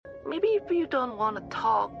Maybe if you don't want to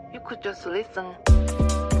talk, you could just listen.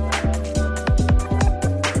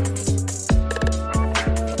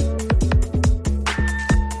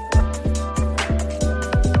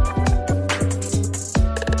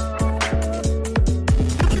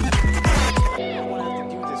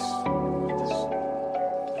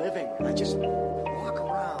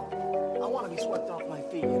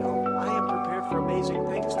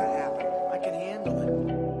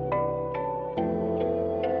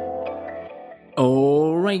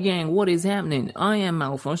 Alright gang, what is happening? I am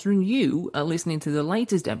Mal Foster and you are listening to the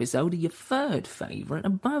latest episode of your third favourite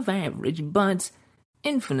above average but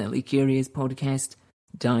infinitely curious podcast,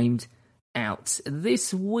 Timed Out.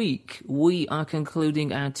 This week we are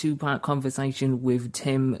concluding our two-part conversation with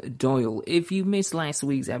Tim Doyle. If you missed last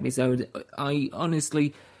week's episode, I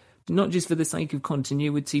honestly, not just for the sake of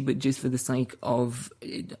continuity but just for the sake of,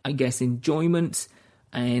 I guess, enjoyment,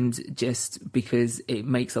 and just because it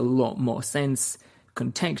makes a lot more sense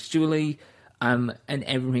contextually, and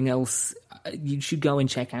everything else, you should go and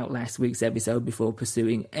check out last week's episode before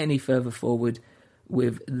pursuing any further forward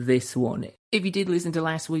with this one. If you did listen to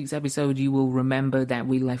last week's episode, you will remember that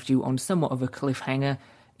we left you on somewhat of a cliffhanger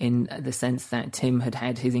in the sense that Tim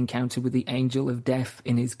had his encounter with the Angel of Death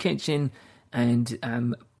in his kitchen,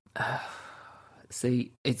 and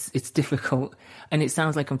see, it's difficult, and it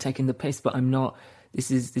sounds like I'm taking the piss, but I'm not. This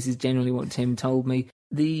is generally what Tim told me.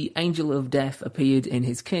 The Angel of Death appeared in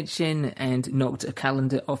his kitchen and knocked a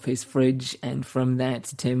calendar off his fridge, and from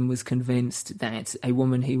that Tim was convinced that a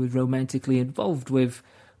woman he was romantically involved with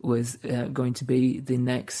was going to be the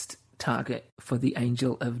next target for the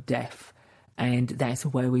Angel of Death. And that's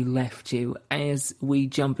where we left you. As we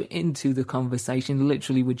jump into the conversation,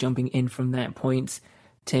 literally we're jumping in from that point,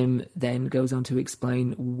 Tim then goes on to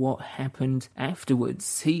explain what happened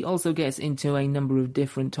afterwards. He also gets into a number of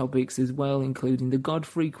different topics as well, including the god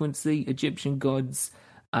frequency, Egyptian gods,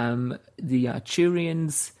 the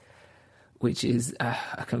Arturians, which is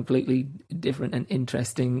a completely different and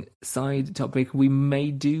interesting side topic we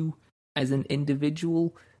may do as an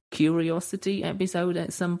individual curiosity episode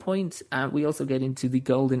at some point. We also get into the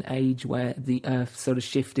golden age where the Earth sort of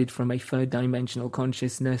shifted from a third-dimensional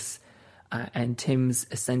consciousness, and Tim's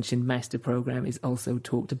Ascension Master Program is also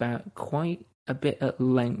talked about quite a bit at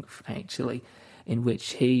length, actually, in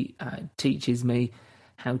which he teaches me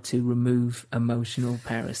how to remove emotional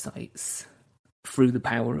parasites through the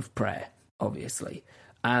power of prayer, obviously.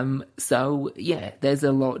 So, yeah, there's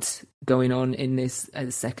a lot going on in this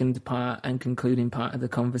second part and concluding part of the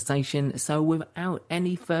conversation. So, without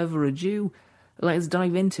any further ado, let's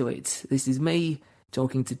dive into it. This is me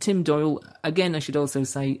talking to Tim Doyle. Again, I should also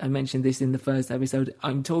say, I mentioned this in the first episode,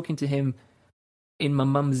 I'm talking to him in my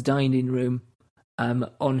mum's dining room,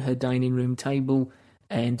 on her dining room table,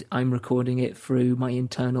 and I'm recording it through my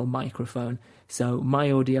internal microphone. So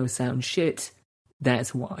my audio sounds shit.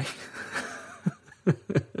 That's why.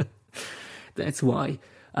 That's why.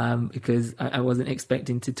 Because I wasn't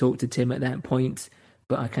expecting to talk to Tim at that point,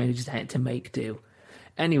 but I kind of just had to make do.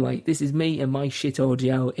 Anyway, this is me and my shit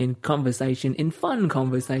audio in fun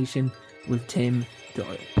conversation with Tim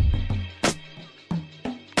Doyle.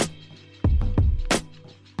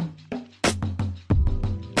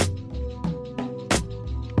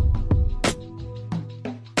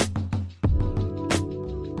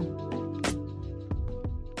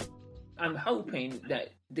 I'm hoping that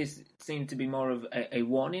this seemed to be more of a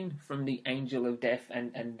warning from the Angel of Death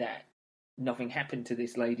and that nothing happened to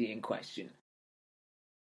this lady in question.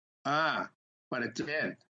 But it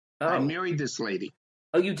did. Oh. I married this lady.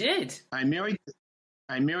 Oh, you did? I married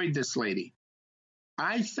this lady.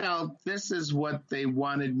 I felt this is what they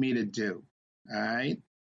wanted me to do. All right.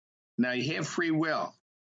 Now you have free will.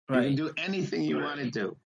 Right. You can do anything you want to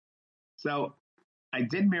do. So I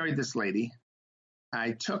did marry this lady.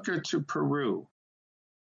 I took her to Peru.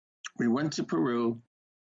 We went to Peru,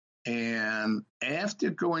 and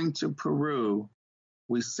after going to Peru,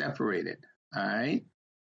 we separated. All right.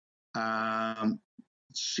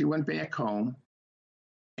 She went back home,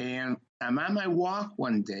 and I'm on my walk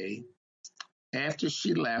one day after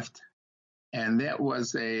she left, and that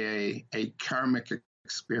was a karmic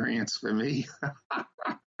experience for me.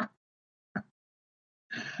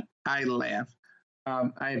 I laugh.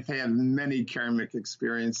 I've had many karmic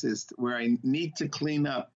experiences where I need to clean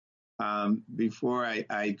up before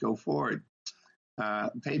I go forward,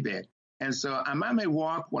 payback. And so I'm on my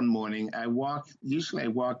walk one morning. Usually I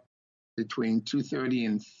walk between 2:30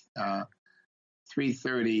 and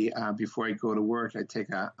 3:30 before I go to work. I take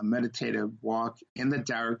a meditative walk in the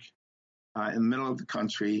dark in the middle of the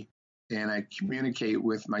country, and I communicate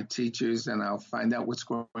with my teachers, and I'll find out what's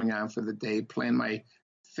going on for the day, plan my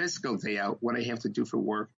physical day out, what I have to do for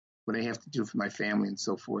work, what I have to do for my family, and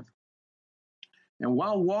so forth. And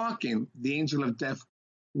while walking, the angel of death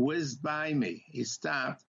whizzed by me. He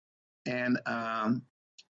stopped and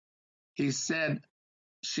he said,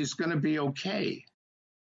 she's going to be okay.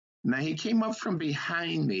 Now, he came up from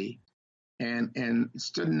behind me and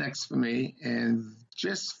stood next to me, and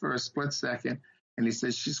just for a split second, and he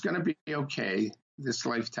said, she's going to be okay this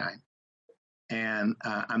lifetime. And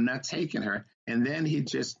I'm not taking her. And then he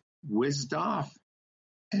just whizzed off.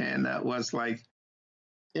 And it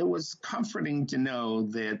was comforting to know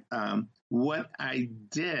that what I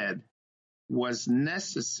did was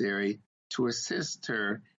necessary to assist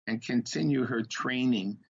her and continue her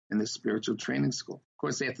training in the spiritual training school. Of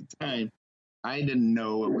course, at the time, I didn't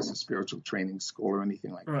know it was a spiritual training school or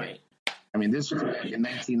anything like that. I mean, this was back in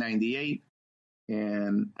 1998,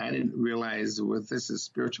 and I didn't realize this is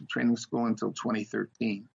spiritual training school until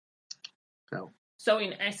 2013. So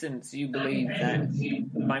in essence, you believe that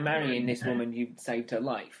by marrying this woman, you saved her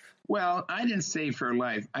life? Well, I didn't save her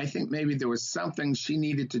life. I think maybe there was something she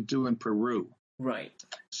needed to do in Peru. Right.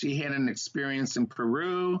 She had an experience in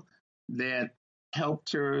Peru that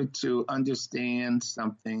helped her to understand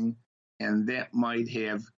something, and that might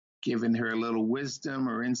have given her a little wisdom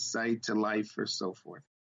or insight to life or so forth.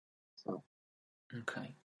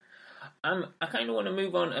 Okay. I kind of want to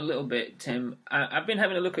move on a little bit, Tim. I've been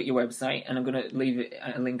having a look at your website, and I'm going to leave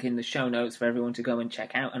a link in the show notes for everyone to go and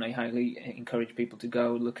check out, and I highly encourage people to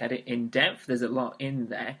go look at it in depth. There's a lot in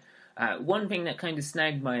there. One thing that kind of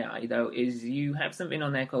snagged my eye, though, is you have something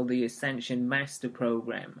on there called the Ascension Master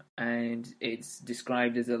Program, and it's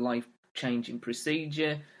described as a life-changing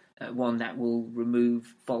procedure, one that will remove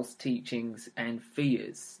false teachings and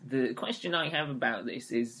fears. The question I have about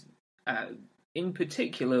this is, in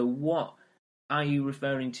particular, what are you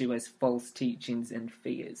referring to as false teachings and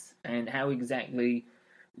fears? And how exactly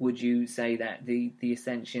would you say that the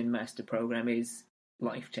Ascension Master Program is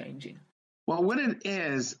life-changing? Well, what it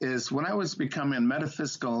is when I was becoming a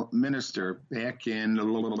metaphysical minister back in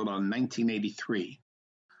 1983,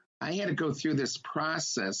 I had to go through this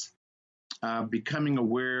process of becoming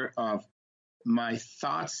aware of my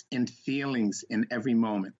thoughts and feelings in every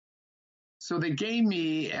moment. So they gave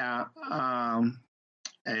me an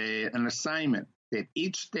assignment that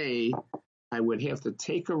each day I would have to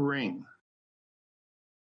take a ring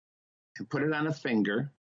and put it on a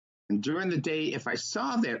finger. And during the day, if I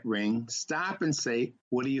saw that ring, stop and say,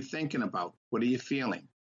 what are you thinking about? What are you feeling?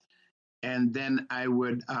 And then I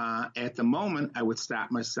would, at the moment, I would stop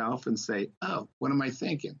myself and say, oh, what am I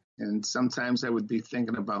thinking? And sometimes I would be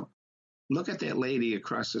thinking about, look at that lady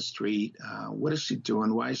across the street. What is she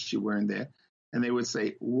doing? Why is she wearing that? And they would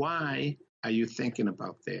say, why are you thinking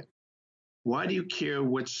about that? Why do you care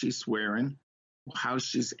what she's wearing, how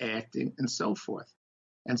she's acting, and so forth?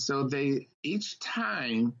 And so each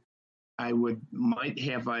time I might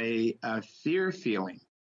have a fear feeling.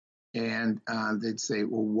 And they'd say,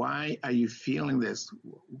 well, why are you feeling this?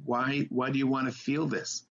 Why do you want to feel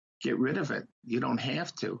this? Get rid of it. You don't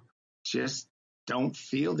have to. Just don't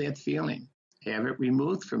feel that feeling. Have it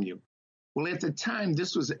removed from you. Well, at the time,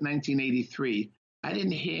 this was at 1983, I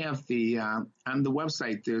didn't have on the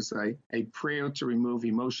website, there's a prayer to remove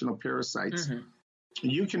emotional parasites. Mm-hmm.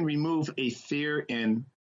 You can remove a fear in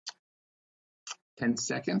 10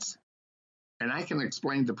 seconds. And I can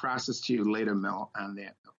explain the process to you later, Mel, on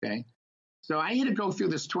that, okay? So I had to go through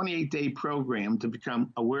this 28-day program to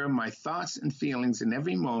become aware of my thoughts and feelings in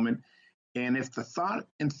every moment. And if the thought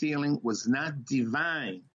and feeling was not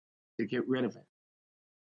divine, to get rid of it.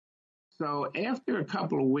 So after a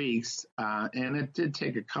couple of weeks, and it did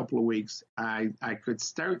take a couple of weeks, I could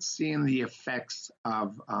start seeing the effects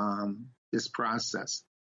of this process.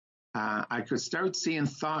 I could start seeing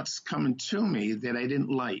thoughts coming to me that I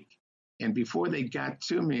didn't like. And before they got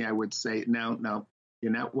to me, I would say, no,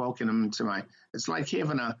 you're not welcome into it's like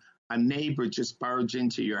having a neighbor just barge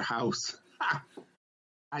into your house.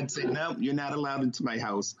 I'd say, no, you're not allowed into my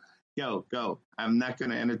house. Go. I'm not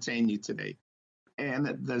going to entertain you today. And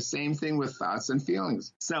the same thing with thoughts and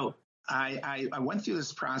feelings. So I went through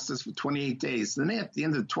this process for 28 days. Then at the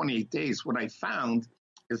end of the 28 days, what I found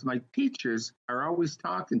is my teachers are always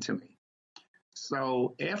talking to me.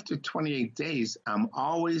 So after 28 days, I'm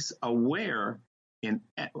always aware in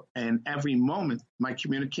every moment my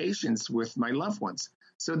communications with my loved ones.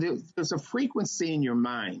 So there's a frequency in your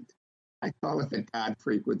mind. I call it the God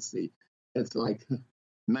frequency. It's like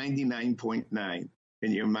 99.9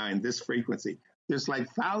 in your mind, this frequency. There's like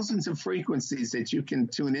thousands of frequencies that you can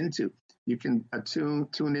tune into. You can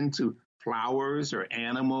tune into flowers or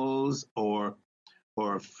animals or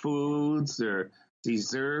foods or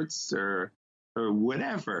desserts or or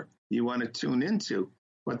whatever you want to tune into.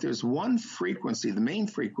 But there's one frequency, the main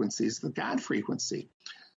frequency is the God frequency.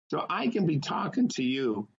 So I can be talking to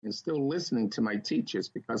you and still listening to my teachers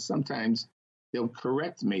because sometimes they'll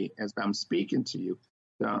correct me as I'm speaking to you.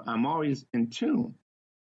 So I'm always in tune.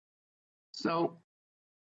 So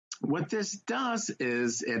what this does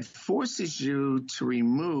is it forces you to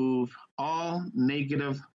remove all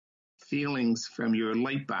negative feelings from your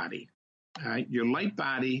light body. All right? Your light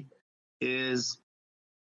body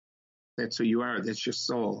that's who you are. That's your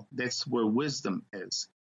soul. That's where wisdom is.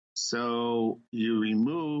 So you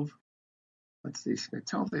remove, let's see, should I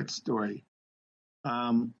tell that story?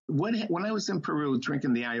 When I was in Peru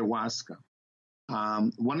drinking the ayahuasca,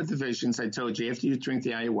 one of the visions I told you, after you drink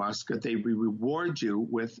the ayahuasca, they reward you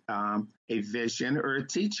with a vision or a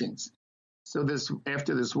teachings. So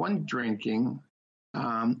after this one drinking,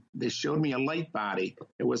 they showed me a light body.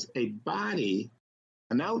 It was a body,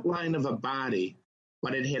 an outline of a body,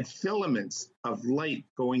 but it had filaments of light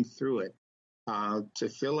going through it to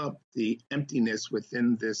fill up the emptiness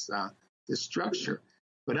within this structure.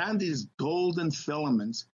 But on these golden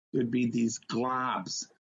filaments, there'd be these globs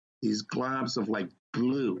of like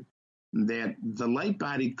glue that the light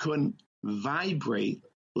body couldn't vibrate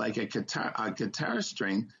like a guitar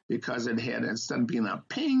string because it had, instead of being a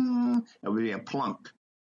ping, it would be a plunk.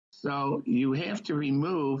 So you have to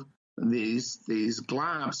remove these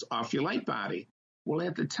globs off your light body. Well,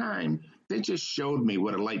 at the time, they just showed me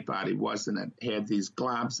what a light body was, and it had these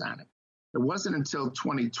globs on it. It wasn't until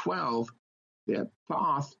 2012 that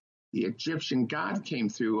Thoth, the Egyptian god, came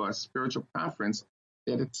through a spiritual conference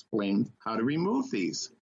that explained how to remove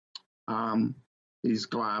these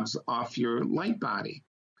globs off your light body.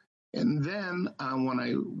 And then when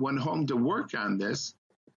I went home to work on this,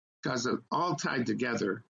 because it all tied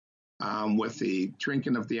together with the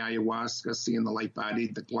drinking of the ayahuasca, seeing the light body,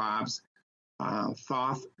 the globs,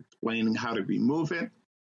 Thoth explaining how to remove it.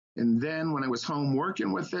 And then when I was home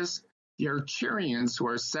working with this, the Arcturians, who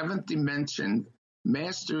are seventh dimension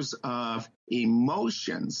masters of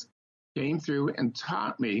emotions, came through and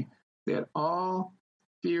taught me that all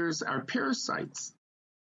fears are parasites.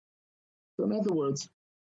 So in other words,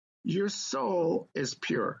 your soul is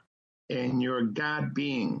pure and you're a God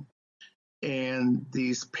being. And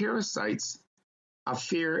these parasites, a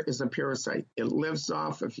fear is a parasite. It lives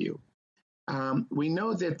off of you. We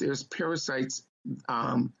know that there's parasites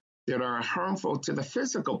that are harmful to the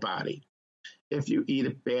physical body. If you eat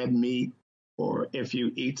a bad meat or if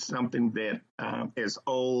you eat something that is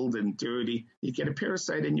old and dirty, you get a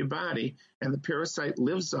parasite in your body, and the parasite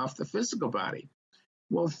lives off the physical body.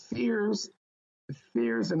 Well, fears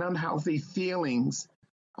and unhealthy feelings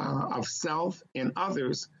of self and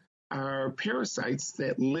others are parasites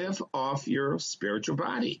that live off your spiritual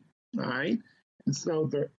body, all right? And so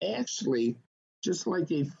they're actually just like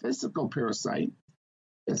a physical parasite.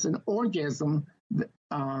 It's an organism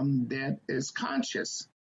that is conscious,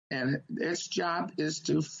 and its job is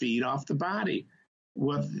to feed off the body.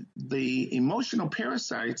 Well, the emotional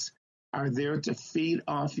parasites are there to feed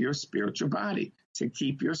off your spiritual body, to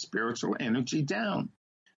keep your spiritual energy down.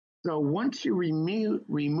 So once you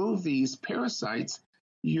remove these parasites,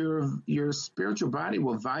 your spiritual body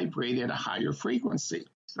will vibrate at a higher frequency.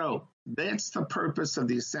 So that's the purpose of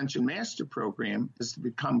the Ascension Master Program, is to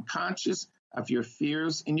become conscious of your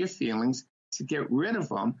fears and your feelings, to get rid of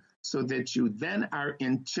them so that you then are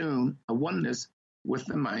in tune, a oneness with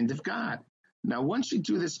the mind of God. Now, once you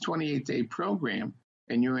do this 28-day program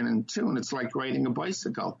and you're in tune, it's like riding a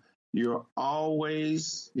bicycle. You're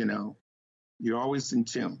always in tune. You're always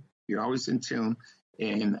in tune,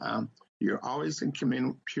 and you're always in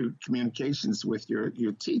communications with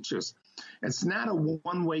your teachers. It's not a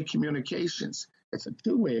one-way communications. It's a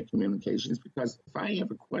two-way communications, because if I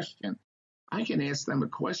have a question, I can ask them a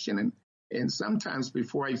question, and sometimes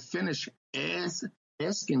before I finish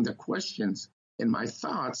asking the questions in my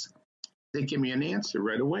thoughts, they give me an answer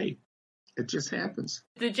right away. It just happens.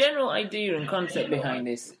 The general idea and concept behind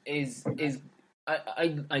this is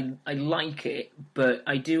I like it, but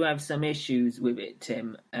I do have some issues with it,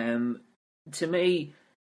 Tim. To me,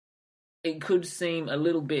 it could seem a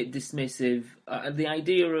little bit dismissive. The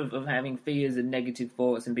idea of having fears and negative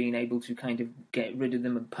thoughts and being able to kind of get rid of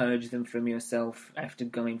them and purge them from yourself after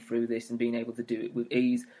going through this and being able to do it with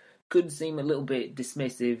ease could seem a little bit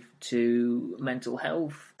dismissive to mental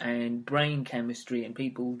health and brain chemistry and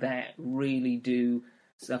people that really do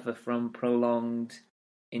suffer from prolonged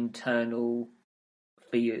internal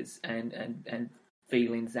fears and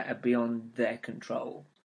feelings that are beyond their control.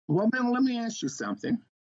 Well, then let me ask you something.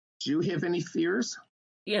 Do you have any fears?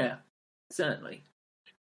 Yeah, certainly.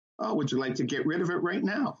 Oh, would you like to get rid of it right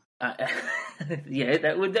now? Yeah,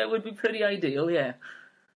 that would be pretty ideal. Yeah.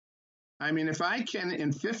 I mean, if I can,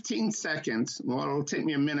 in 15 seconds, well, it'll take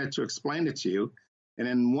me a minute to explain it to you. And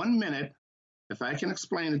in 1 minute, if I can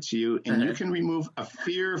explain it to you and you can remove a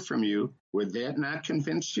fear from you, would that not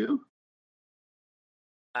convince you?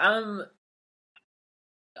 I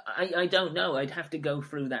don't know. I'd have to go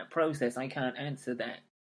through that process. I can't answer that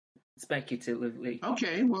speculatively.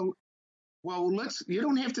 Okay, well, you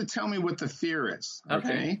don't have to tell me what the fear is.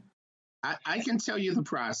 Okay. I can tell you the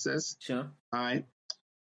process. Sure. All right.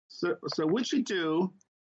 So what you do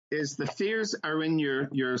is the fears are in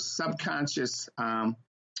your subconscious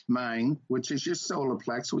mind, which is your solar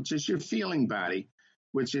plex, which is your feeling body,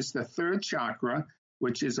 which is the third chakra,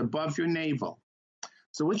 which is above your navel.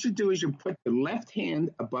 So what you do is you put the left hand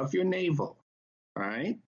above your navel, all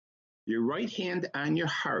right? Your right hand on your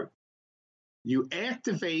heart. You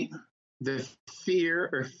activate the fear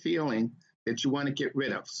or feeling that you want to get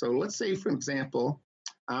rid of. So let's say, for example,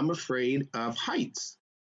 I'm afraid of heights.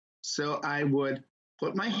 So I would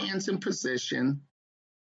put my hands in position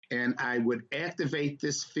and I would activate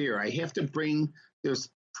this fear. I have to there's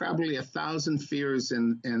probably 1,000 fears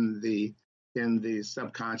in the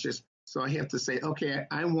subconscious. So I have to say, okay,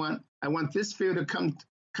 I want this fear to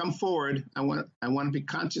come forward. I want to be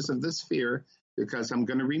conscious of this fear because I'm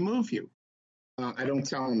going to remove you. I don't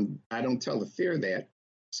tell the fear that.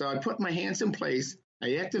 So I put my hands in place.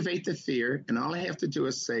 I activate the fear, and all I have to do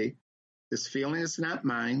is say, this feeling is not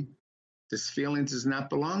mine. This feeling does not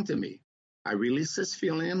belong to me. I release this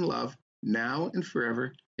feeling in love now and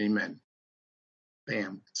forever. Amen.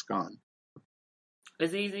 Bam, it's gone.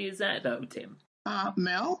 As easy as that, though, Tim.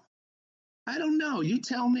 Mel, I don't know. You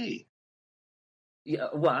tell me. Yeah,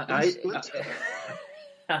 well, I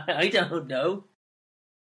don't know.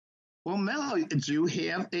 Well, Mel, do you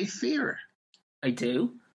have a fear? I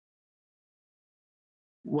do.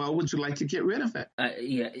 Well, would you like to get rid of it?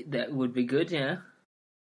 Yeah, that would be good, yeah.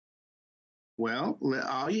 Well,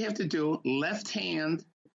 all you have to do, left hand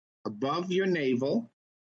above your navel.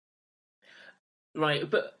 Right,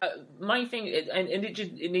 but my thing, and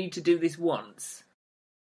it need to do this once.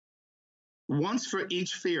 Once for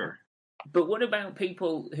each fear. But what about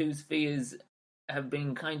people whose fears have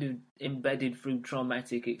been kind of embedded through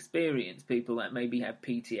traumatic experience? People that maybe have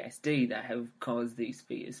PTSD that have caused these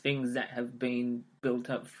fears, things that have been built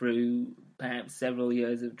up through perhaps several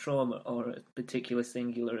years of trauma or a particular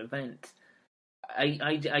singular event.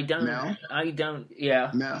 I don't. Mel? I don't.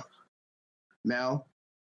 Yeah. Mel,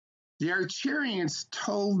 the Arcturians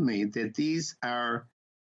told me that these are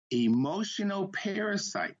emotional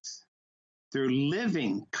parasites. They're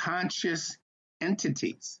living, conscious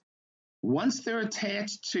entities. Once they're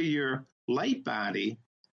attached to your light body,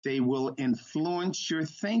 they will influence your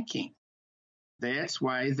thinking. That's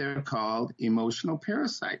why they're called emotional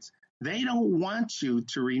parasites. They don't want you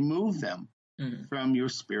to remove them from your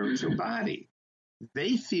spiritual body.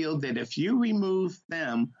 They feel that if you remove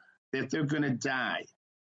them, that they're going to die.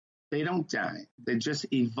 They don't die. They just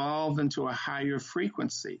evolve into a higher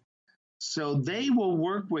frequency. So they will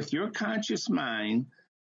work with your conscious mind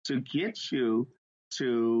to get you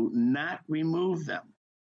to not remove them.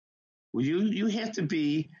 You have to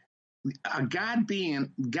be a God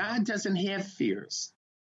being. God doesn't have fears.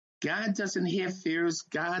 God doesn't have fears.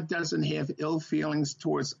 God doesn't have ill feelings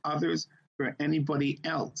towards others or anybody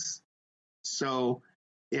else. So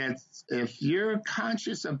if you're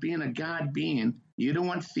conscious of being a God being, you don't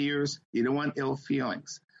want fears, you don't want ill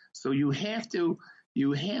feelings. So you have to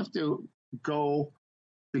go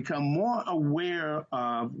become more aware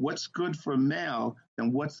of what's good for Mel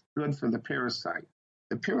than what's good for the parasite.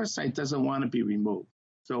 The parasite doesn't want to be removed.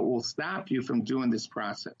 So it will stop you from doing this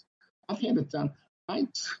process. I've had it done. I've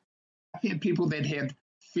had people that had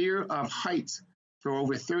fear of heights for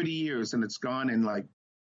over 30 years and it's gone in like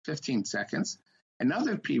 15 seconds. And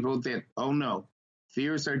other people that, oh no,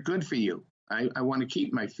 fears are good for you. I want to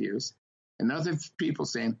keep my fears. And other people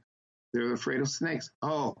saying they're afraid of snakes.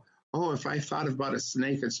 Oh, if I thought about a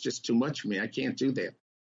snake, it's just too much for me. I can't do that.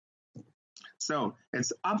 So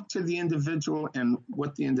it's up to the individual and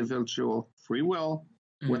what the individual free will,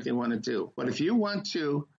 what they want to do. But if you want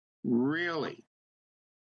to really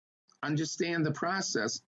understand the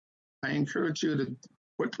process, I encourage you to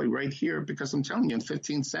quickly right here, because I'm telling you, in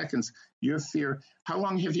 15 seconds, your fear. How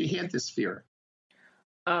long have you had this fear?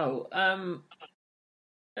 Oh, and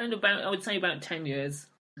I would say about 10 years,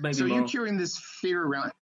 maybe so more. You're carrying this fear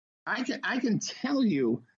around. I can tell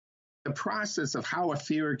you the process of how a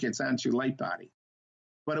fear gets onto your light body,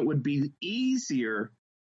 but it would be easier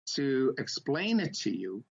to explain it to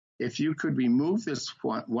you if you could remove this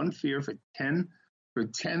one fear for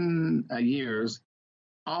 10 years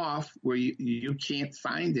off where you can't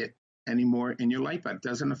find it anymore in your life. It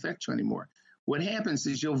doesn't affect you anymore. What happens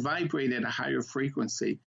is you'll vibrate at a higher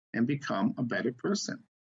frequency and become a better person,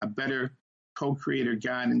 a better co-creator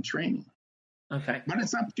God in training. Okay. But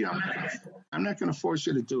it's up to you. I'm not going to force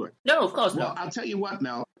you to do it. No, of course not. Well, I'll tell you what,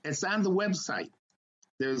 Mel. It's on the website.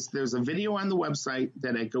 There's a video on the website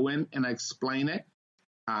that I go in and I explain it,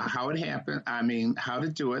 how it happened. I mean, how to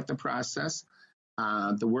do it, the process,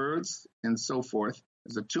 the words, and so forth.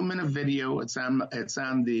 There's a 2-minute video. It's on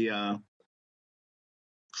the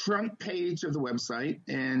front page of the website,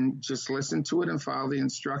 and just listen to it and follow the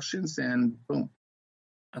instructions, and boom.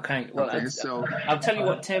 Okay, well, okay, I'll tell you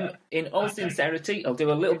what, Tim, in all sincerity, I'll do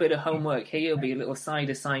a little bit of homework here. It'll be a little side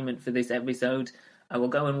assignment for this episode. I will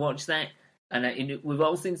go and watch that, and with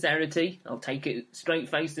all sincerity, I'll take it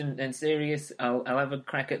straight-faced and serious. I'll have a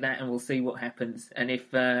crack at that, and we'll see what happens. And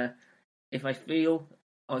if I feel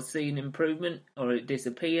or see an improvement or it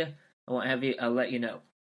disappear or what have you, I'll let you know.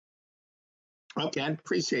 Okay, I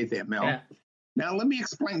appreciate that, Mel. Yeah. Now, let me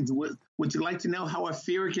explain. Would you like to know how a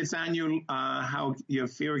fear gets on how your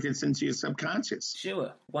fear gets into your subconscious?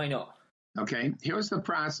 Sure. Why not? Okay. Here's the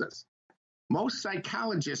process. Most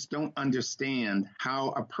psychologists don't understand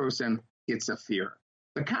how a person gets a fear.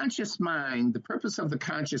 The conscious mind, the purpose of the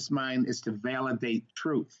conscious mind is to validate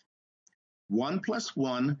truth. 1 +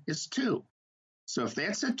 1 is 2. So if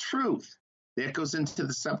that's a truth, that goes into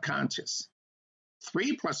the subconscious.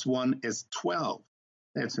 3 + 1 is 12.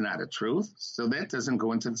 That's not a truth, so that doesn't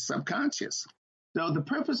go into the subconscious. So the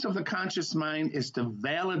purpose of the conscious mind is to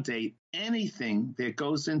validate anything that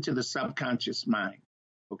goes into the subconscious mind,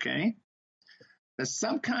 okay? The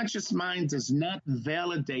subconscious mind does not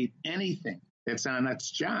validate anything that's on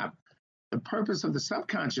its job. The purpose of the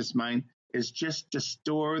subconscious mind is just to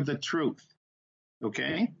store the truth,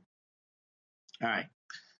 okay? All right.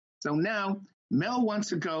 So now, Mel wants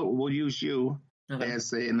to go, we'll use you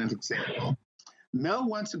as an example. Mel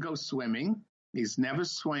wants to go swimming. He's never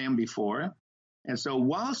swam before. And so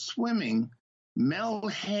while swimming, Mel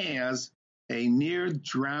has a near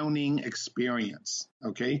drowning experience.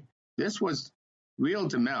 Okay. This was real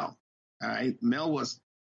to Mel. All right. Mel was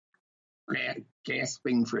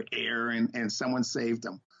gasping for air and someone saved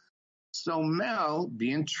him. So Mel,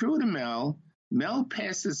 being true to Mel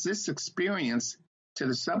passes this experience to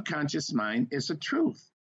the subconscious mind as a truth.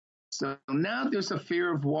 So now there's a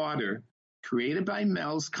fear of water created by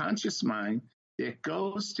Mel's conscious mind that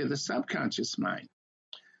goes to the subconscious mind.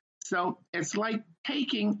 So it's like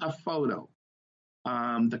taking a photo.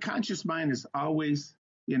 The conscious mind is always,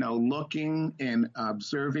 looking and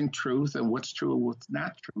observing truth and what's true and what's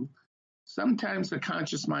not true. Sometimes the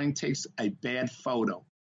conscious mind takes a bad photo,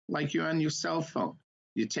 like you're on your cell phone.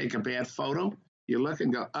 You take a bad photo, you look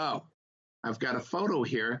and go, oh, I've got a photo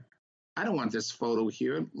here. I don't want this photo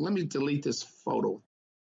here. Let me delete this photo.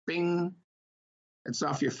 Bing. It's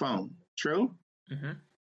off your phone. True? Mm-hmm.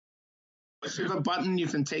 Push a button, you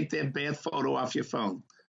can take that bad photo off your phone.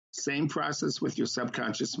 Same process with your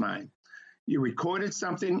subconscious mind. You recorded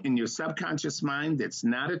something in your subconscious mind that's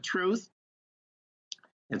not a truth.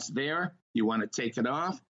 It's there. You want to take it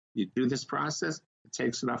off. You do this process. It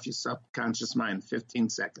takes it off your subconscious mind in 15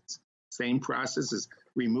 seconds. Same process as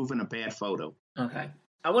removing a bad photo. Okay.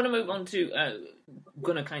 I want to move on to, I'm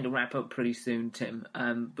going to kind of wrap up pretty soon, Tim.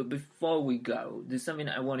 But before we go, there's something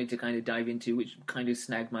that I wanted to kind of dive into, which kind of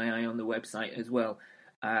snagged my eye on the website as well.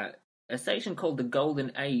 A section called The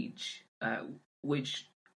Golden Age, which,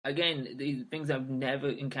 again, these things I've never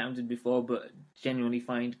encountered before, but genuinely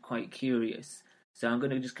find quite curious. So I'm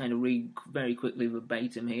going to just kind of read very quickly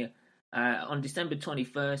verbatim here. On December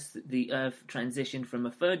 21st, the Earth transitioned from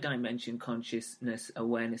a third dimension consciousness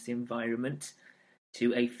awareness environment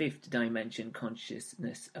to a fifth dimension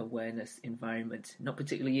consciousness awareness environment. Not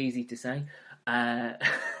particularly easy to say,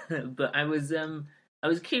 but I was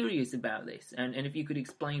curious about this, and if you could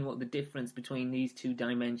explain what the difference between these two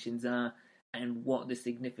dimensions are and what the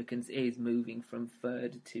significance is moving from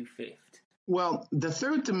third to fifth. Well, the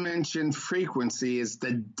third dimension frequency is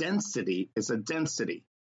the density. It's a density,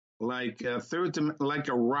 like a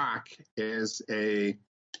rock is a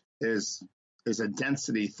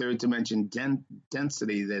density, third dimension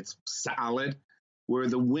density that's solid, where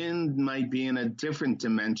the wind might be in a different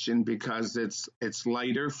dimension because it's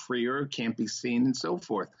lighter, freer, can't be seen, and so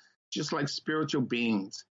forth. Just like spiritual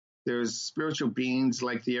beings. There's spiritual beings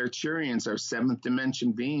like the Arcturians are seventh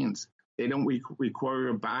dimension beings. They don't require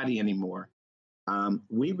a body anymore.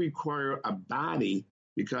 We require a body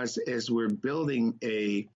because as we're building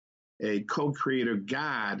a co-creator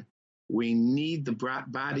God, we need the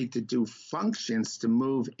body to do functions to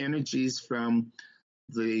move energies from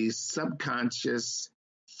the subconscious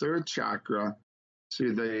third chakra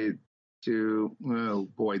oh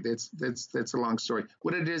boy, that's a long story.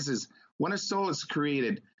 What it is when a soul is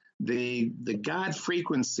created, the God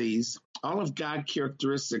frequencies, all of God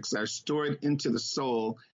characteristics are stored into the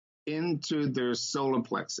soul, into their solar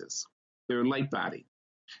plexus, their light body.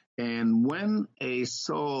 And when a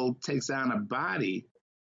soul takes on a body,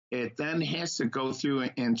 it then has to go through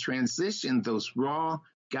and transition those raw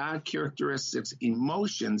God characteristics,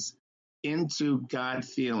 emotions, into God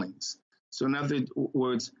feelings. So in other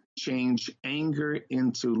words, change anger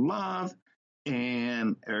into love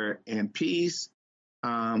and peace,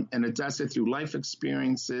 and it does it through life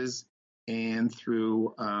experiences and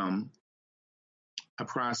through a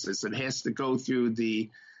process. It has to go through the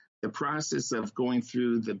process of going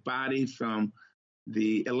through the body, from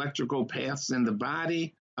the electrical paths in the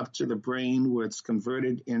body up to the brain, where it's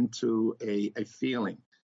converted into a feeling.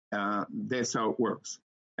 That's how it works.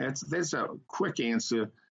 That's a quick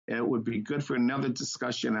answer. It would be good for another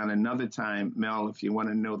discussion on another time, Mel, if you want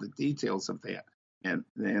to know the details of that and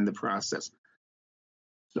the process.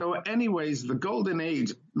 So anyways, the golden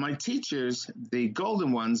age, my teachers, the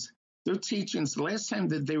golden ones, their teachings, the last time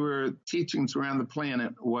that they were teachings around the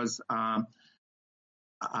planet was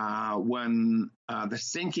when the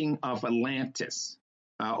sinking of Atlantis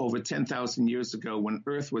over 10,000 years ago, when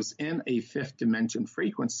Earth was in a fifth dimension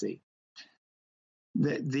frequency.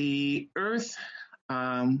 The Earth,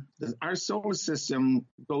 our solar system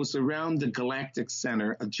goes around the galactic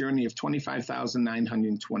center, a journey of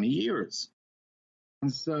 25,920 years.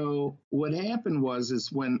 And so what happened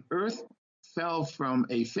is when Earth fell from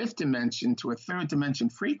a fifth dimension to a third dimension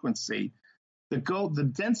frequency,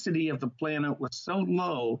 the density of the planet was so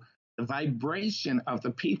low, the vibration of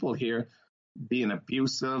the people here being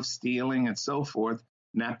abusive, stealing, and so forth,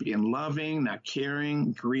 not being loving, not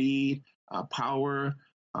caring, greed, power.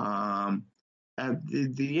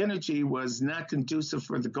 The energy was not conducive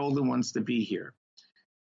for the golden ones to be here.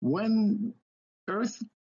 When Earth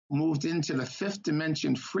moved into the fifth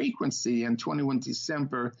dimension frequency on 21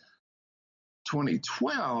 December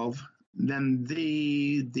 2012, then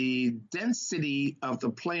the density of the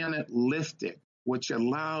planet lifted, which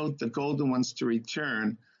allowed the golden ones to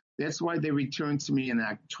return. That's why they returned to me in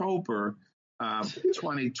October of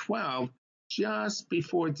 2012, just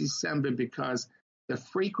before December, because the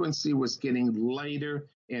frequency was getting lighter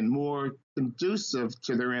and more conducive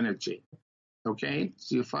to their energy. Okay,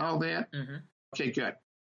 so you follow that? Mm-hmm. Okay, good.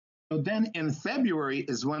 So then in February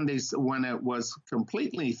is when it was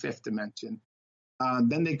completely fifth dimension.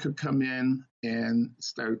 Then they could come in and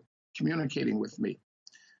start communicating with me.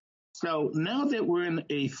 So now that we're in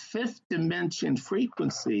a fifth dimension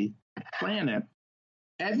frequency planet,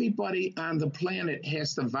 everybody on the planet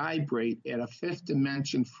has to vibrate at a fifth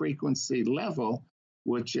dimension frequency level,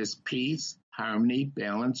 which is peace, harmony,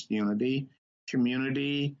 balance, unity,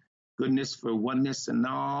 community, goodness for oneness and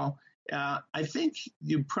all. I think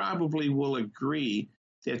you probably will agree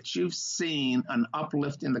that you've seen an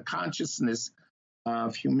uplift in the consciousness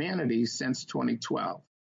of humanity since 2012.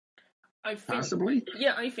 Possibly?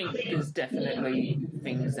 Yeah, I think there's definitely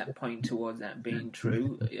things that point towards that being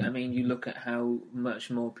true. I mean, you look at how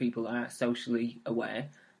much more people are socially aware.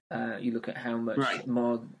 You look at how much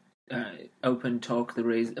more open talk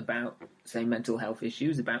there is about, say, mental health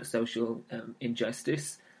issues, about social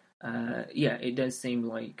injustice. It does seem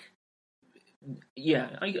like... Yeah,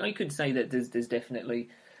 I could say that there's definitely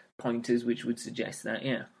pointers which would suggest that,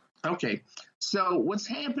 yeah. Okay, so what's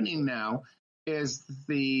happening now is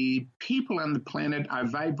the people on the planet are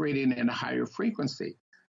vibrating at a higher frequency.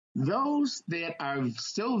 Those that are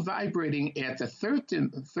still vibrating at the third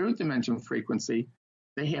dimension frequency,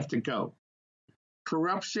 they have to go.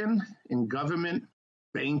 Corruption in government,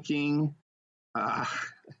 banking,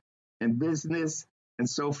 and business, and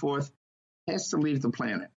so forth, has to leave the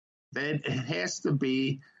planet. It has to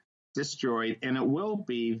be destroyed, and it will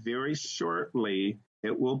be very shortly.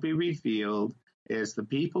 It will be revealed as the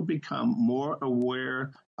people become more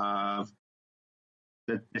aware of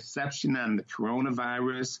the deception on the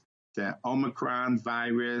coronavirus, the Omicron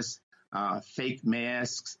virus, fake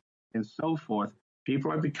masks, and so forth.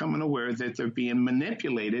 People are becoming aware that they're being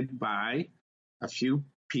manipulated by a few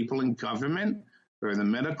people in government or the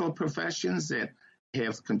medical professions that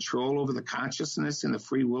have control over the consciousness and the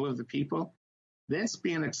free will of the people. That's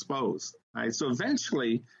being exposed. All right? So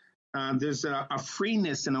eventually, there's a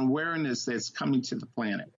freeness and awareness that's coming to the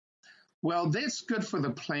planet. Well, that's good for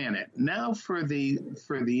the planet. Now for the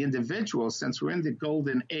individual, since we're in the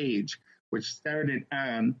golden age, which started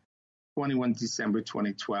on 21 December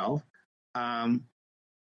 2012,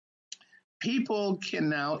 people can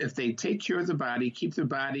now, if they take care of the body, keep the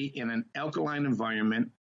body in an alkaline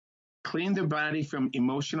environment, clean their body from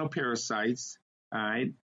emotional parasites, all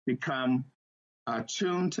right, become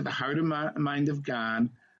tuned to the heart and mind of God,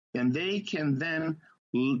 and they can then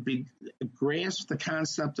grasp the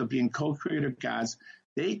concept of being co-creator gods.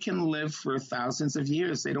 They can live for thousands of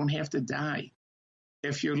years. They don't have to die.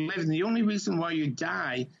 If you're living, the only reason why you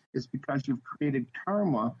die is because you've created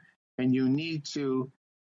karma, and you need to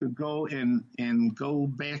go and go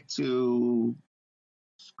back to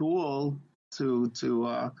school to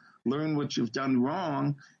learn what you've done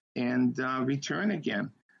wrong and return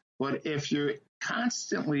again. But if you're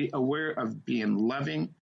constantly aware of being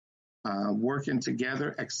loving, working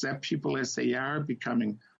together, accept people as they are,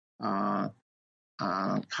 becoming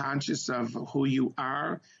conscious of who you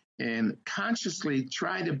are, and consciously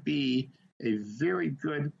try to be a very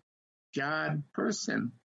good God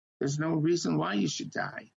person, there's no reason why you should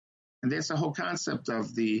die. And that's the whole concept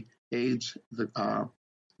of the age, the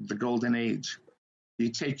golden age.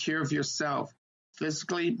 You take care of yourself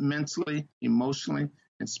physically, mentally, emotionally,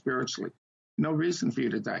 and spiritually. No reason for you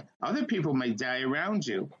to die. Other people may die around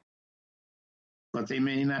you, but they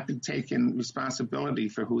may not be taking responsibility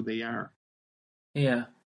for who they are. Yeah.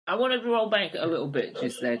 I want to roll back a little bit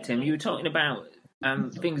just there, Tim. You were talking about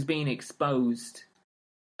things being exposed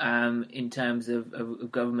in terms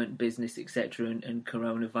of government, business, etc., and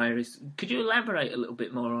coronavirus. Could you elaborate a little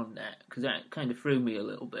bit more on that? Because that kind of threw me a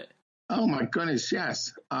little bit. Oh, my goodness,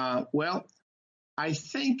 yes. Well, I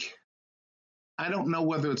think, I don't know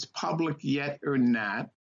whether it's public yet or not,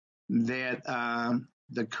 that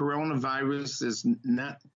the coronavirus is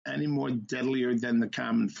not any more deadlier than the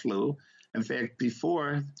common flu. In fact,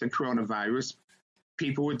 before the coronavirus,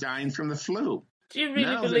 people were dying from the flu. Do you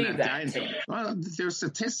really believe that, Tim? Well, there's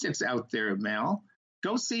statistics out there, Mel.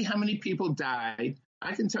 Go see how many people died.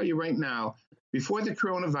 I can tell you right now, before the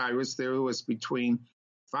coronavirus, there was between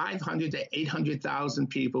 500 to 800,000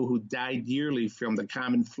 people who died yearly from the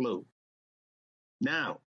common flu.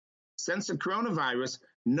 Now, since the coronavirus,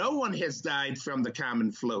 no one has died from the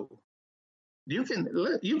common flu. You can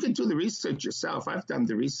do the research yourself. I've done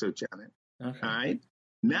the research on it. Okay. All right.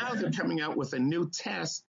 Now they're coming out with a new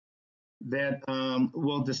test that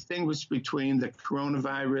will distinguish between the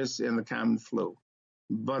coronavirus and the common flu.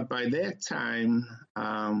 But by that time,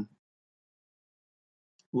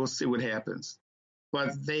 we'll see what happens.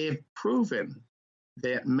 But they've proven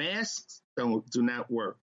that masks do not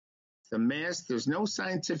work. The mask, there's no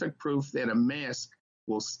scientific proof that a mask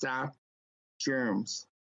will stop germs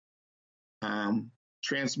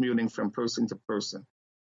transmuting from person to person.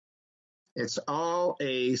 It's all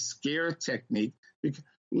a scare technique.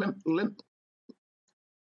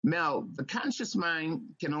 Mel, the conscious mind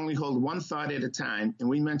can only hold one thought at a time, and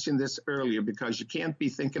we mentioned this earlier because you can't be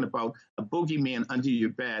thinking about a boogeyman under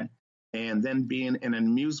your bed and then being in an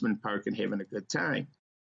amusement park and having a good time.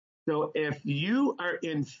 So if you are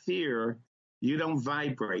in fear, you don't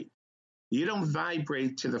vibrate. You don't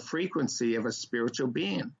vibrate to the frequency of a spiritual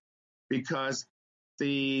being, because the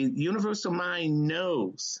universal mind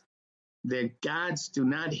knows that gods do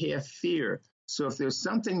not have fear. So if there's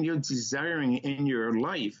something you're desiring in your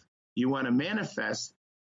life, you want to manifest,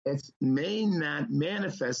 it may not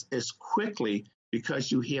manifest as quickly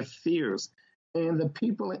because you have fears. And the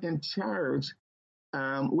people in charge,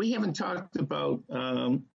 we haven't talked about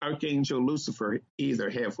Archangel Lucifer either,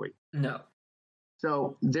 have we? No.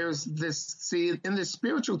 So there's this, see, in the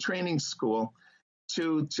spiritual training school,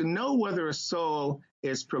 to know whether a soul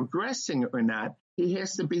is progressing or not, he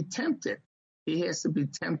has to be tempted. He has to be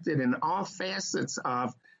tempted in all facets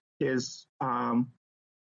of his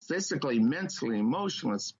physically, mentally,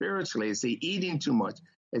 emotionally, spiritually. Is he eating too much?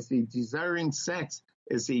 Is he desiring sex?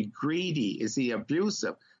 Is he greedy? Is he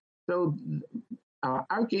abusive? So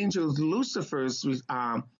Archangel Lucifer's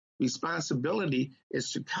responsibility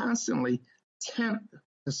is to constantly tempt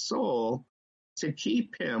the soul to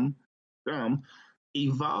keep him from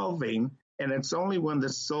evolving. And it's only when the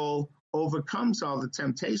soul overcomes all the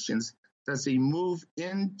temptations does he move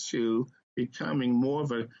into becoming more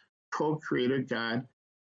of a co-creator God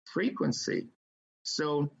frequency.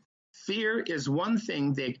 So fear is one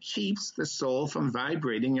thing that keeps the soul from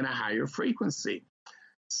vibrating in a higher frequency.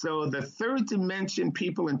 So the third dimension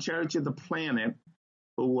people in charge of the planet,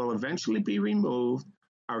 who will eventually be removed,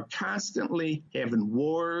 are constantly having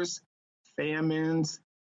wars, famines,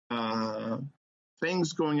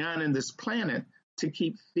 things going on in this planet to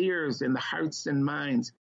keep fears in the hearts and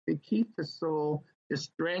minds, to keep the soul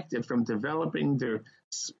distracted from developing their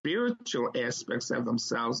spiritual aspects of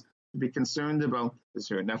themselves, to be concerned about, is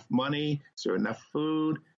there enough money? Is there enough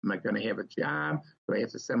food? Am I going to have a job? Do I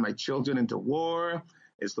have to send my children into war?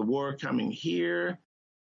 Is the war coming here?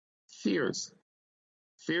 Fears.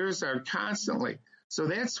 Fears are constantly. So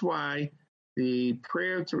that's why the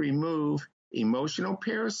prayer to remove emotional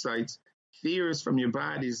parasites, fears from your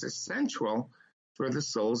body is essential for the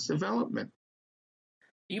soul's development.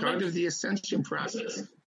 Part of the ascension process.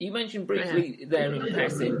 You mentioned briefly there in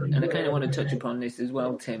passing, and I kind of want to touch upon this as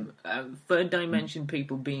well, Tim. Third dimension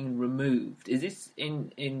people being removed. Is this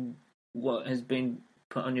in what has been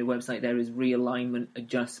put on your website there as realignment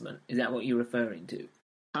adjustment? Is that what you're referring to?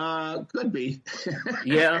 Could be.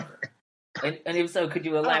 Yeah. And if so, could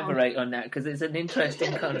you elaborate on that? Because it's an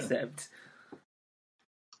interesting concept.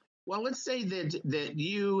 Well, let's say that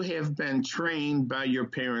you have been trained by your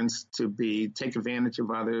parents to take advantage of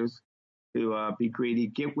others, to be greedy,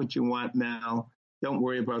 get what you want now, don't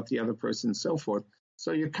worry about the other person, and so forth.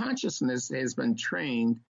 So your consciousness has been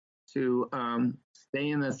trained to stay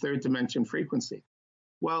in the third dimension frequency.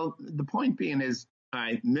 Well, the point being is,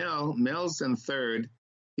 Mel's in third.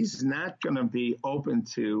 He's not going to be open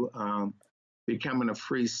to becoming a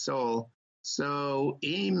free soul. So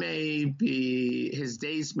his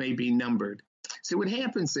days may be numbered. See, what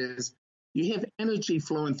happens is you have energy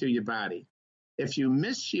flowing through your body. If you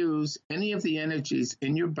misuse any of the energies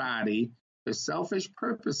in your body for selfish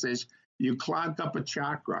purposes, you clog up a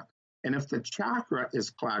chakra. And if the chakra is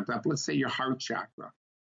clogged up, let's say your heart chakra,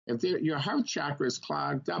 if your heart chakra is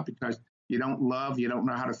clogged up because you don't love, you don't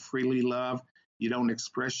know how to freely love, you don't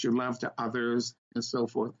express your love to others, and so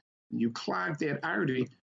forth, you clog that artery,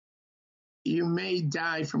 you may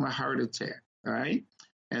die from a heart attack, all right?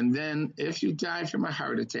 And then if you die from a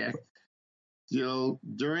heart attack,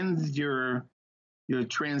 during your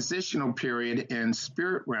transitional period in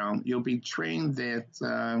spirit realm, you'll be trained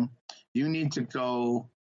that you need to go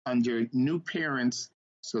under new parents,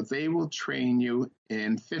 so they will train you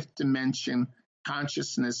in fifth dimension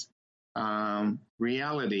consciousness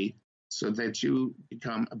reality so that you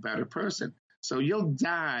become a better person. So you'll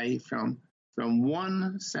die from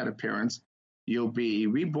one set of parents. You'll be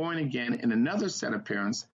reborn again in another set of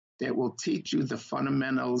parents that will teach you the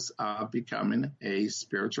fundamentals of becoming a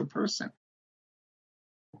spiritual person.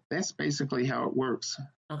 That's basically how it works.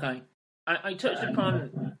 Okay. I touched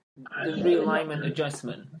upon the realignment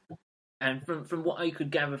adjustment, and from what I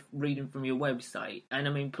could gather reading from your website, and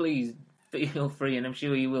I mean, please feel free, and I'm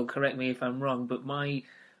sure you will correct me if I'm wrong, but my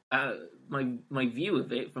view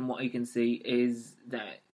of it, from what I can see, is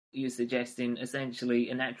that you're suggesting essentially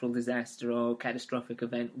a natural disaster or catastrophic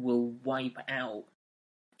event will wipe out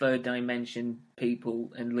third dimension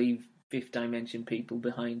people and leave fifth dimension people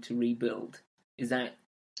behind to rebuild. Is that?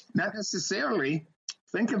 Not necessarily.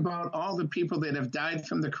 Think about all the people that have died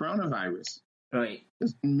from the coronavirus. Right.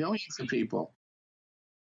 There's millions of people.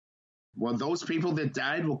 Well, those people that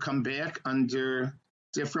died will come back under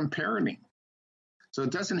different parenting. So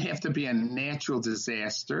it doesn't have to be a natural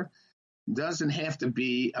disaster. It doesn't have to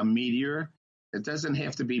be a meteor. It doesn't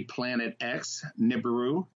have to be Planet X,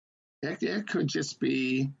 Nibiru. It could just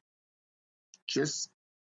be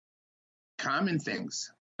common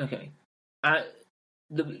things. Okay.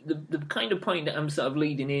 The kind of point that I'm sort of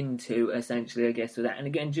leading into, essentially, I guess, with that, and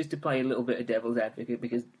again, just to play a little bit of devil's advocate,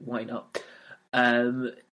 because why not,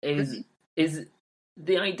 is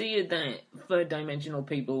the idea that third dimensional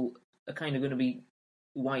people are kind of going to be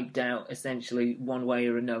wiped out, essentially, one way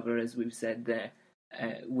or another, as we've said there,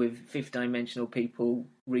 with fifth dimensional people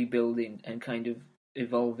rebuilding and kind of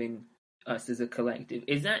evolving us as a collective.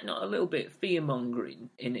 Is that not a little bit fear-mongering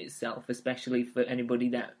in itself, especially for anybody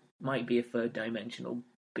that might be a third dimensional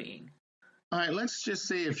being? All right, let's just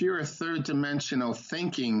say if you're a third dimensional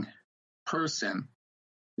thinking person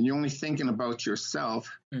and you're only thinking about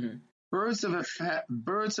yourself, mm-hmm. birds of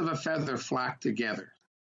a feather flock together,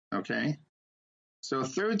 okay? So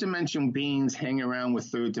third dimensional beings hang around with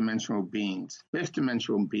third dimensional beings. Fifth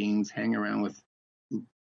dimensional beings hang around with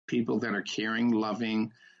people that are caring,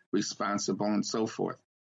 loving, responsible, and so forth.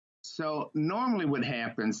 So normally what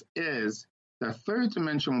happens is the third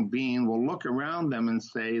dimensional being will look around them and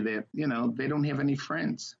say that, they don't have any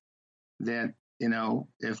friends. That,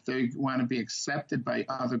 if they want to be accepted by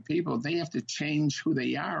other people, they have to change who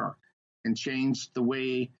they are and change the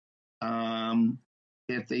way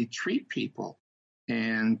that they treat people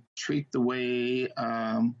and treat the way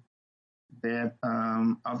that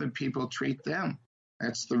other people treat them.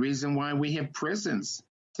 That's the reason why we have prisons,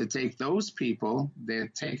 to take those people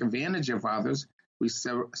that take advantage of others. We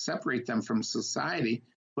separate them from society,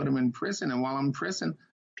 put them in prison, and while in prison,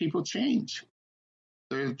 people change.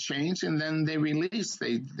 They change, and then they release.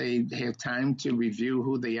 They have time to review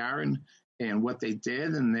who they are and what they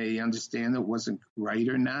did, and they understand it wasn't right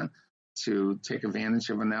or not to take advantage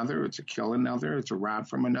of another, or to kill another, or to rob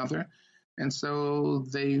from another. And so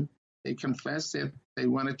they confess that They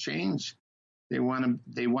want to change. They want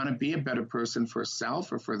to be a better person for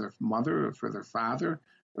self or for their mother or for their father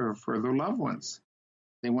or for their loved ones.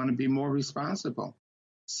 They want to be more responsible.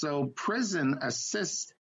 So prison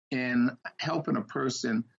assists in helping a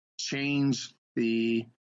person change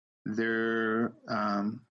their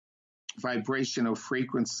vibrational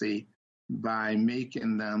frequency by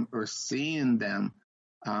making them or seeing them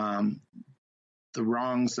the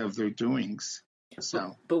wrongs of their doings.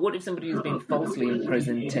 So, but what if somebody has been falsely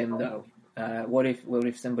imprisoned, Tim? Though, what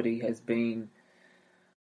if somebody has been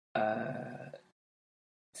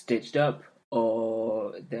stitched up,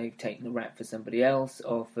 or they've taken the rap for somebody else,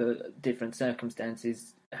 or for different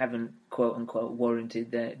circumstances haven't quote unquote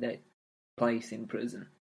warranted their place in prison?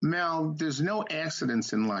 Mel, there's no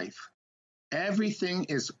accidents in life. Everything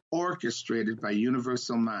is orchestrated by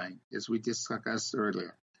universal mind, as we discussed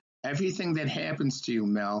earlier. Everything that happens to you,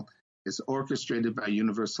 Mel, is orchestrated by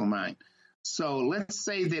universal mind. So let's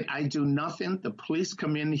say that I do nothing. The police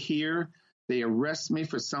come in here. They arrest me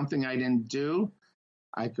for something I didn't do.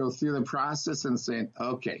 I go through the process and say,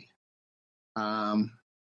 okay, I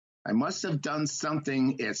must have done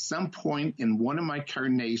something at some point in one of my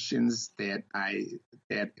carnations that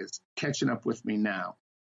is catching up with me now.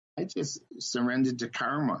 I just surrendered to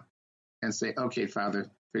karma and say, okay,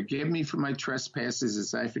 Father, forgive me for my trespasses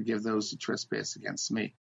as I forgive those who trespass against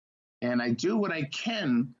me. And I do what I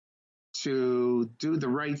can to do the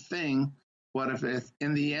right thing. But if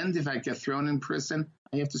in the end, if I get thrown in prison,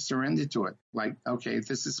 I have to surrender to it. Like, okay,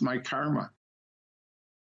 this is my karma.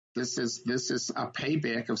 This is a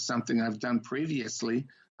payback of something I've done previously.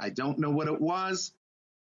 I don't know what it was,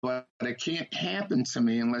 but it can't happen to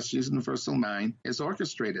me unless universal mind has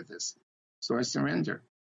orchestrated this. So I surrender.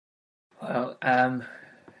 Well,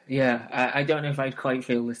 yeah, I don't know if I'd quite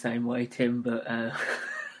feel the same way, Tim, but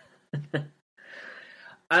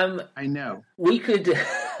I know we could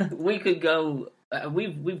go.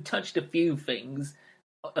 We've touched a few things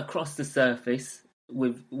across the surface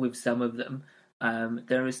with some of them.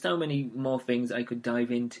 There are so many more things I could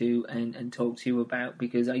dive into and talk to you about,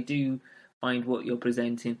 because I do find what you're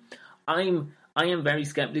presenting. I am very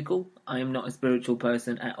skeptical. I am not a spiritual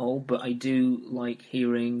person at all, but I do like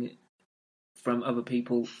hearing from other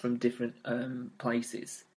people from different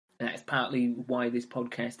places. That's partly why this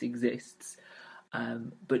podcast exists.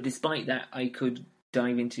 But despite that, I could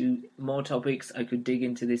dive into more topics. I could dig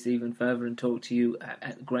into this even further and talk to you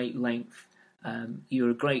at great length.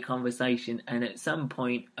 You're a great conversation, and at some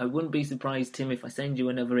point, I wouldn't be surprised, Tim, if I send you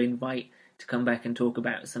another invite to come back and talk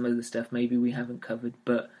about some of the stuff maybe we haven't covered.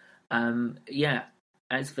 But yeah,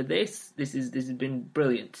 as for this has been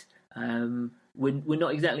brilliant. We're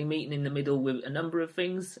not exactly meeting in the middle with a number of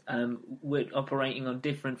things. We're operating on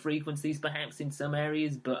different frequencies, perhaps in some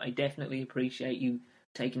areas, but I definitely appreciate you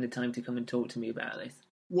taking the time to come and talk to me about this.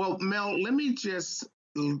 Well, Mel, let me just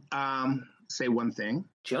say one thing.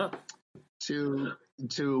 Sure.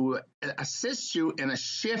 To assist you in a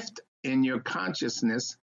shift in your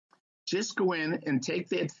consciousness, just go in and take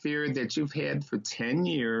that fear that you've had for 10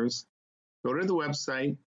 years, go to the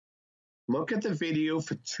website, look at the video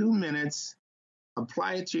for 2 minutes,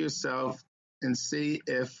 apply it to yourself, and see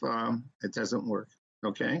if it doesn't work.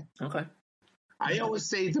 Okay? Okay. I always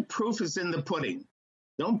say the proof is in the pudding.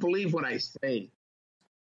 Don't believe what I say.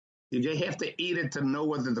 You have to eat it to know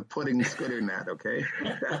whether the pudding is good or not, okay?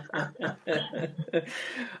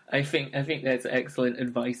 I think that's excellent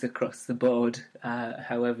advice across the board,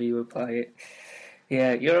 however you apply it.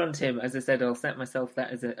 Yeah, you're on, Tim. As I said, I'll set myself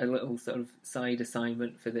that as a little sort of side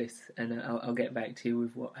assignment for this, and I'll get back to you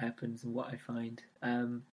with what happens and what I find.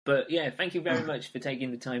 But yeah, thank you very much for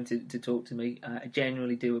taking the time to talk to me. I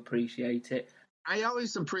genuinely do appreciate it. I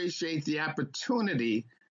always appreciate the opportunity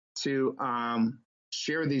to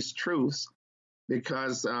share these truths,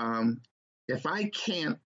 because if I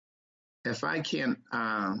can't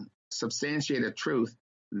substantiate a truth,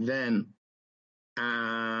 then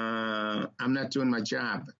I'm not doing my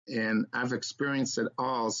job, and I've experienced it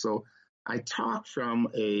all. So I talk from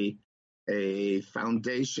a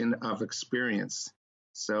foundation of experience.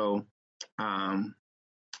 So I'm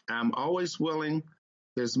always willing.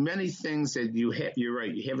 There's many things that you're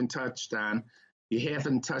right, you haven't touched on. You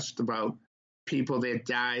haven't touched about people that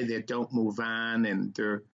die, that don't move on, and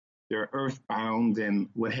they're earthbound, and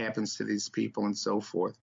what happens to these people and so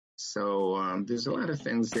forth. So there's a lot of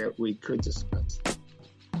things that we could discuss.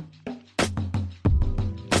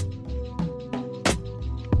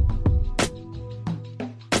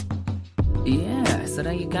 Yeah, so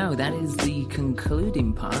there you go. That is the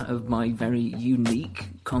concluding part of my very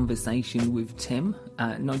unique conversation with Tim.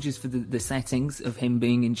 Not just for the settings of him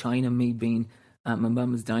being in China, me being at my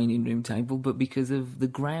mum's dining room table, but because of the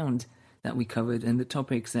ground that we covered and the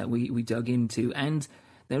topics that we dug into. And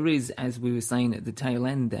there is, as we were saying at the tail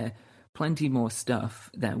end there, plenty more stuff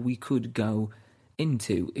that we could go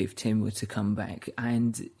into if Tim were to come back.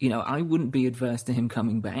 And, I wouldn't be adverse to him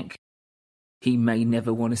coming back. He may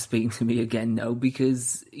never want to speak to me again, though,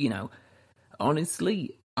 because,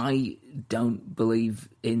 honestly, I don't believe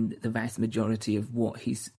in the vast majority of what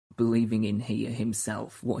he's believing in here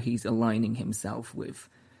himself, what he's aligning himself with.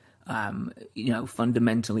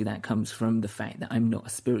 Fundamentally that comes from the fact that I'm not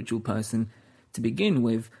a spiritual person to begin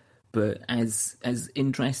with, but as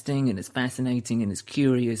interesting and as fascinating and as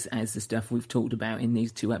curious as the stuff we've talked about in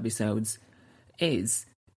these 2 episodes is,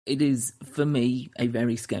 it is, for me, a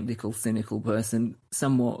very skeptical, cynical person,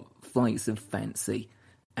 somewhat flights of fancy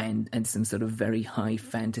and some sort of very high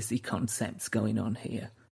fantasy concepts going on here.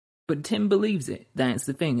 But Tim believes it, that's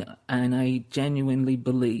the thing, and I genuinely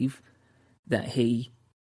believe that he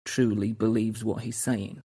truly believes what he's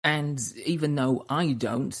saying. And even though I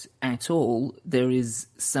don't at all, there is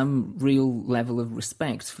some real level of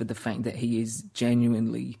respect for the fact that he is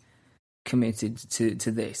genuinely committed to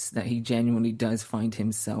this, that he genuinely does find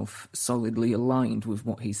himself solidly aligned with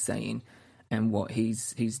what he's saying and what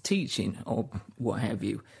he's teaching, or what have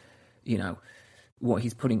you, what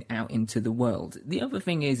he's putting out into the world. The other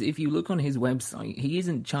thing is, if you look on his website, he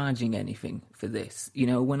isn't charging anything for this.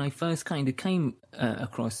 When I first kind of came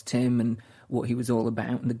across Tim and what he was all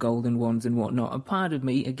about and the golden ones and whatnot, a part of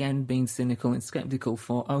me, again, being cynical and skeptical,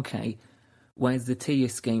 thought, okay, where's the tier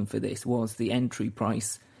scheme for this? What's the entry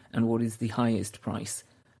price and what is the highest price?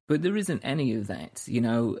 But there isn't any of that.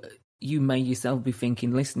 You may yourself be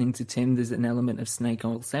thinking, listening to Tim, there's an element of snake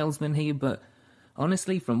oil salesman here, but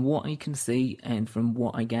honestly, from what I can see and from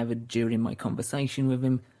what I gathered during my conversation with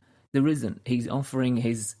him, there isn't. He's offering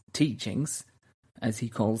his teachings, as he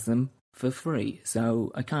calls them, for free.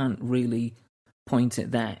 So I can't really point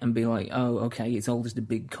at that and be like, oh, okay, it's all just a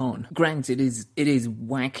big con. Granted, it is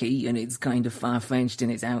wacky and it's kind of far-fetched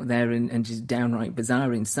and it's out there and just downright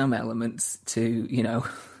bizarre in some elements to,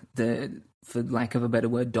 the, for lack of a better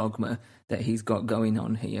word, dogma that he's got going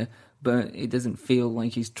on here. But it doesn't feel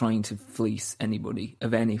like he's trying to fleece anybody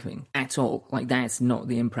of anything at all. Like, that's not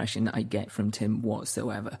the impression that I get from Tim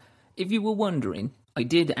whatsoever. If you were wondering, I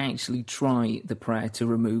did actually try the prayer to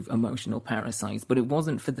remove emotional parasites, but it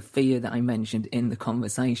wasn't for the fear that I mentioned in the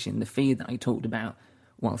conversation. The fear that I talked about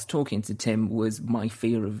whilst talking to Tim was my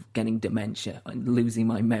fear of getting dementia and losing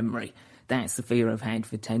my memory. That's the fear I've had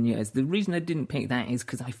for 10 years. The reason I didn't pick that is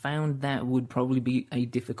because I found that would probably be a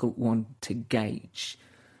difficult one to gauge.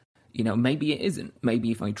 Maybe it isn't.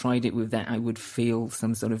 Maybe if I tried it with that, I would feel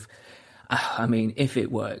some sort of, if it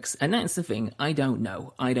works. And that's the thing. I don't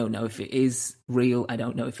know. I don't know if it is real. I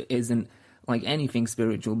don't know if it isn't. Like anything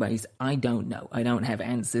spiritual based, I don't know. I don't have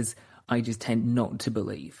answers. I just tend not to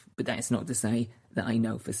believe. But that's not to say that I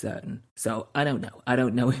know for certain. So I don't know. I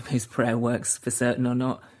don't know if his prayer works for certain or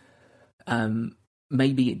not.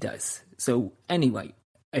 Maybe it does. So anyway,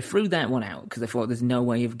 I threw that one out because I thought there's no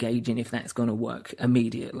way of gauging if that's going to work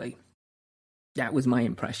immediately. That was my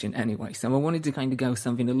impression anyway. So I wanted to kind of go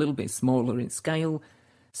something a little bit smaller in scale.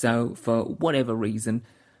 So for whatever reason,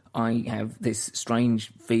 I have this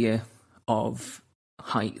strange fear of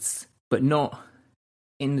heights, but not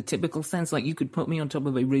in the typical sense. Like, you could put me on top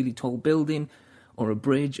of a really tall building or a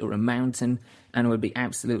bridge or a mountain and I would be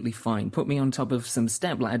absolutely fine. Put me on top of some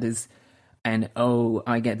step ladders and,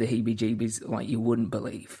 I get the heebie-jeebies like you wouldn't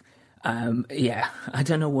believe. I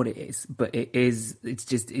don't know what it is, but it's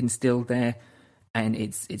just instilled there, and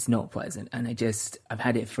it's not pleasant, and I've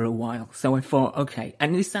had it for a while. So I thought, okay,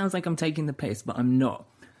 and this sounds like I'm taking the piss, but I'm not.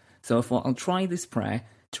 So I thought I'll try this prayer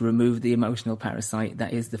to remove the emotional parasite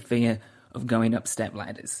that is the fear of going up step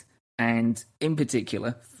ladders. And in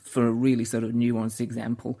particular, for a really sort of nuanced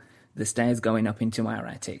example, the stairs going up into our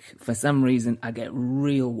attic. For some reason, I get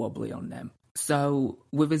real wobbly on them. So,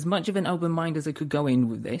 with as much of an open mind as I could go in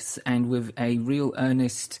with this, and with a real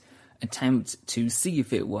earnest attempt to see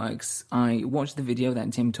if it works, I watched the video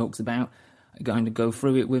that Tim talks about. I'm going to go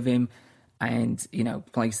through it with him and,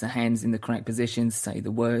 place the hands in the correct positions, say the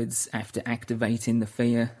words after activating the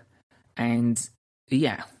fear, and,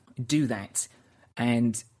 do that.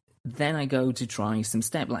 And then I go to try some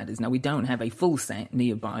step ladders. Now, we don't have a full set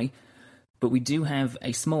nearby, but we do have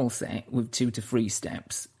a small set with 2 to 3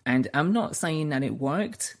 steps. And I'm not saying that it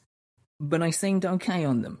worked, but I seemed okay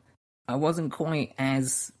on them. I wasn't quite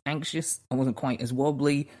as anxious. I wasn't quite as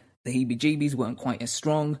wobbly. The heebie-jeebies weren't quite as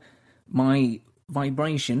strong. My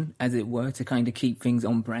vibration, as it were, to kind of keep things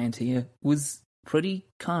on brand here, was pretty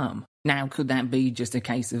calm. Now, could that be just a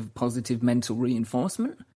case of positive mental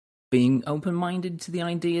reinforcement? being open-minded to the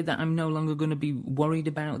idea that I'm no longer going to be worried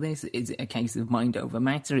about this? Is it a case of mind over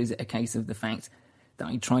matter? Is it a case of the fact that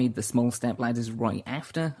I tried the small step ladders right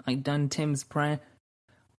after I'd done Tim's prayer?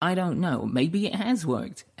 I don't know. Maybe it has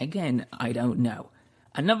worked. Again, I don't know.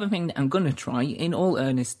 Another thing that I'm going to try, in all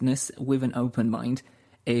earnestness, with an open mind,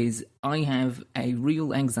 is I have a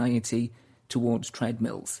real anxiety towards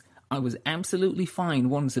treadmills. I was absolutely fine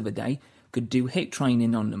once of a day, could do HIIT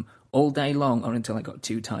training on them all day long, or until I got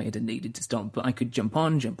too tired and needed to stop, but I could jump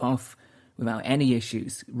on, jump off, without any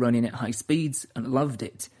issues, running at high speeds, and loved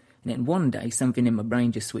it. And then one day, something in my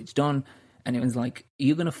brain just switched on, and it was like,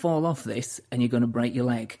 you're going to fall off this, and you're going to break your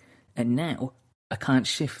leg. And now, I can't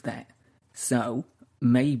shift that. So,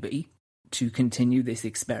 maybe, to continue this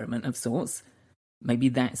experiment of sorts, maybe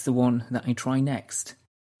that's the one that I try next.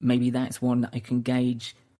 Maybe that's one that I can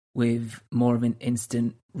gauge with more of an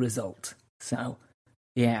instant result. So,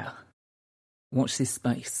 yeah, watch this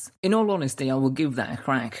space. In all honesty, I will give that a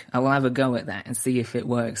crack. I will have a go at that and see if it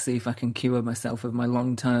works, see if I can cure myself of my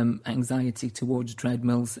long-term anxiety towards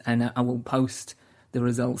treadmills, and I will post the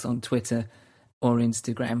results on Twitter or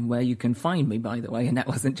Instagram, where you can find me, by the way, and that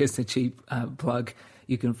wasn't just a cheap plug.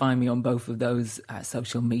 You can find me on both of those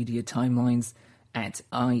social media timelines at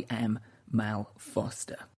I am Mal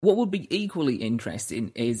Foster. What would be equally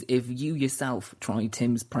interesting is if you yourself try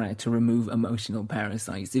Tim's prayer to remove emotional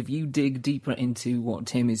parasites. If you dig deeper into what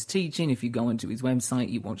Tim is teaching, if you go onto his website,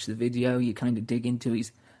 you watch the video, you kind of dig into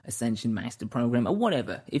his Ascension Master Program, or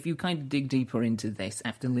whatever. If you kind of dig deeper into this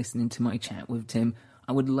after listening to my chat with Tim,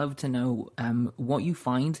 I would love to know what you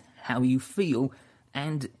find, how you feel,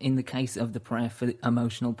 and in the case of the prayer for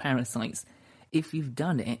emotional parasites, if you've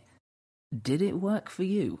done it, did it work for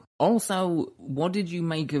you? Also, what did you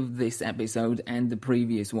make of this episode and the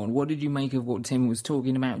previous one? What did you make of what Tim was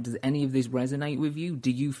talking about? Does any of this resonate with you? Do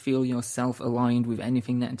you feel yourself aligned with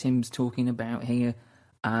anything that Tim's talking about here?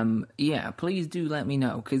 Yeah, please do let me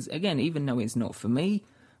know, because again, even though it's not for me,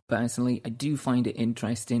 personally, I do find it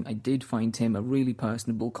interesting. I did find Tim a really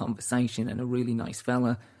personable conversation and a really nice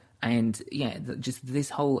fella, and yeah, just this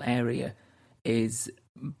whole area is,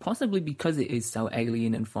 possibly because it is so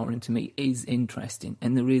alien and foreign to me, is interesting,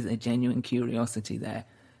 and there is a genuine curiosity there.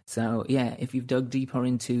 So yeah, if you've dug deeper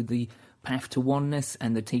into the path to oneness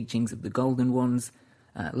and the teachings of the Golden Ones,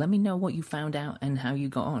 let me know what you found out and how you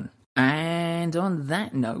got on. And on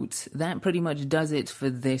that note, that pretty much does it for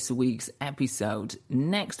this week's episode.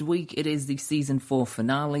 Next week it is the season 4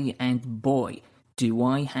 finale, and boy, do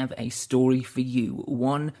I have a story for you.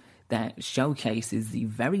 One that showcases the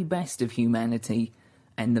very best of humanity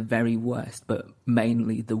and the very worst, but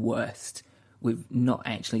mainly the worst, with not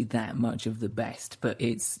actually that much of the best. But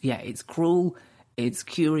it's cruel, it's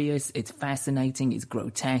curious, it's fascinating, it's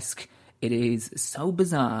grotesque, it is so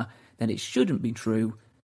bizarre that it shouldn't be true,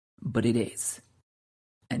 but it is.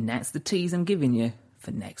 And that's the tease I'm giving you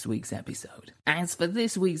for next week's episode. As for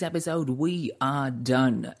this week's episode, we are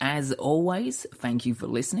done. As always, thank you for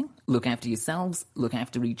listening. Look after yourselves, look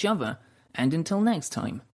after each other, and until next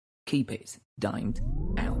time, keep it dimed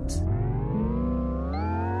out.